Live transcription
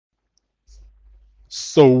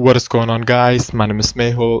So what is going on, guys? My name is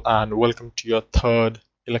Mehul and welcome to your third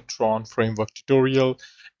Electron framework tutorial,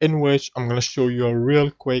 in which I'm going to show you a real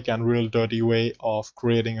quick and real dirty way of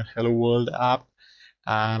creating a Hello World app.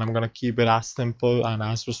 And I'm going to keep it as simple and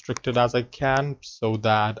as restricted as I can so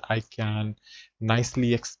that I can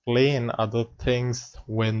nicely explain other things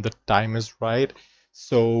when the time is right.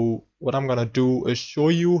 So what I'm going to do is show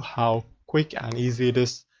you how quick and easy it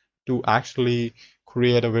is to actually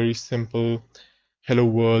create a very simple Hello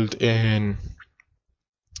World in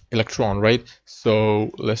Electron, right?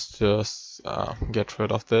 So let's just get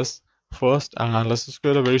rid of this first, and let's just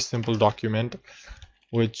create a very simple document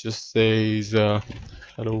which just says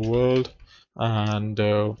Hello World and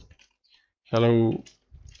Hello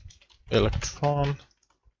Electron,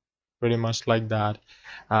 pretty much like that.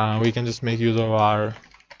 We can just make use of our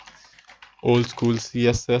old school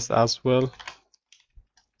CSS as well,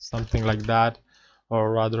 something like that,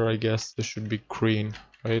 or rather, I guess this should be green,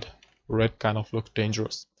 right? Red kind of looks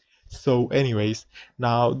dangerous. So anyways,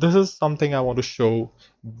 now this is something I want to show,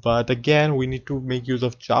 but again we need to make use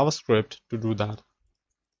of JavaScript to do that.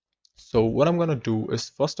 So what I'm going to do is,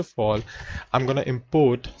 first of all, I'm going to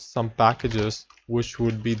import some packages, which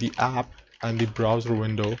would be the app and the browser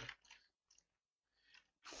window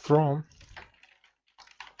from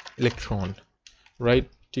Electron, right?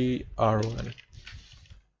 TRON.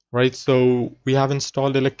 Right, so we have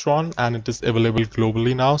installed Electron and it is available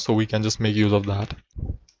globally now, so we can just make use of that.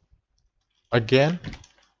 Again,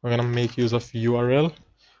 we're going to make use of URL,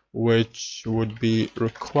 which would be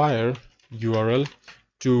require URL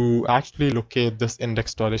to actually locate this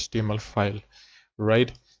index.html file,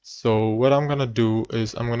 right? So what I'm going to do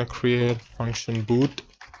is I'm going to create function boot,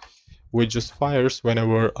 which just fires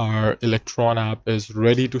whenever our Electron app is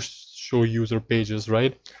ready to show user pages,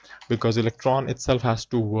 right? Because Electron itself has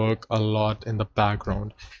to work a lot in the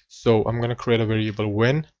background. So I'm going to create a variable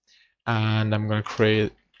when, and I'm going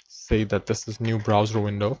to say that this is new browser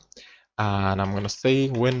window, and I'm going to say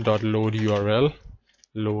when.load URL.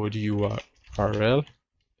 Load URL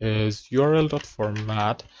is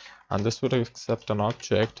url.format, and this would accept an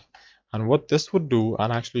object. And what this would do,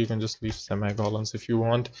 and actually you can just leave semicolons if you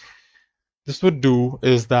want, this would do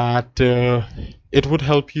is that it would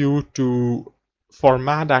help you to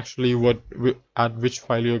format actually at which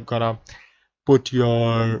file you're gonna put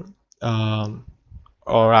your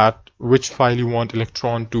or at which file you want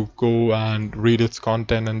Electron to go and read its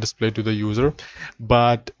content and display to the user.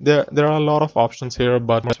 But there are a lot of options here,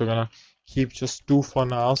 but we're gonna keep just two for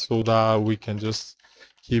now so that we can just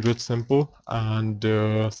keep it simple. And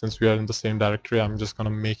since we are in the same directory, I'm just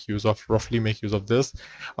gonna roughly make use of this.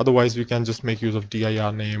 Otherwise we can just make use of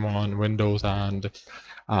dir name on Windows and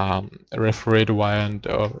referate y and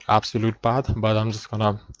absolute path, but I'm just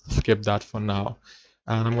gonna skip that for now.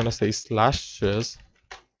 And I'm gonna say slashes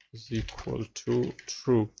is equal to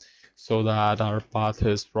true, so that our path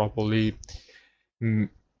is properly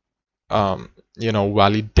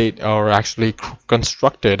validate or actually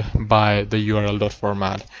constructed by the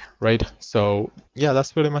url.format, right? So yeah,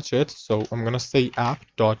 that's pretty much it. So I'm gonna say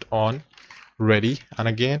app.on ready, and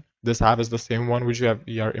again this app is the same one which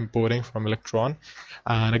we are importing from Electron,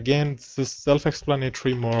 and again this is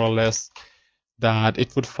self-explanatory more or less, that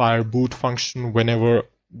it would fire boot function whenever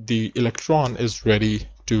the Electron is ready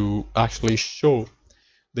to actually show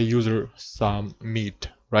the user some meat,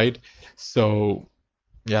 right? So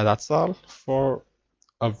yeah, that's all for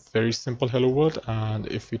a very simple Hello World. And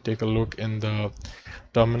if we take a look in the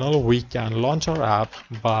terminal, we can launch our app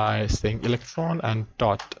by saying Electron and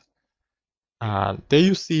dot. And there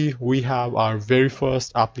you see we have our very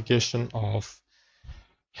first application of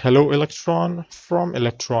Hello Electron from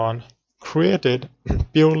Electron, created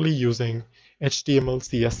purely using HTML,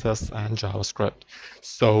 CSS, and JavaScript.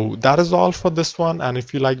 So that is all for this one, and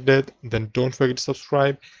if you liked it, then don't forget to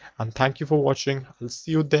subscribe, and thank you for watching. I'll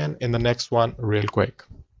see you then in the next one real quick.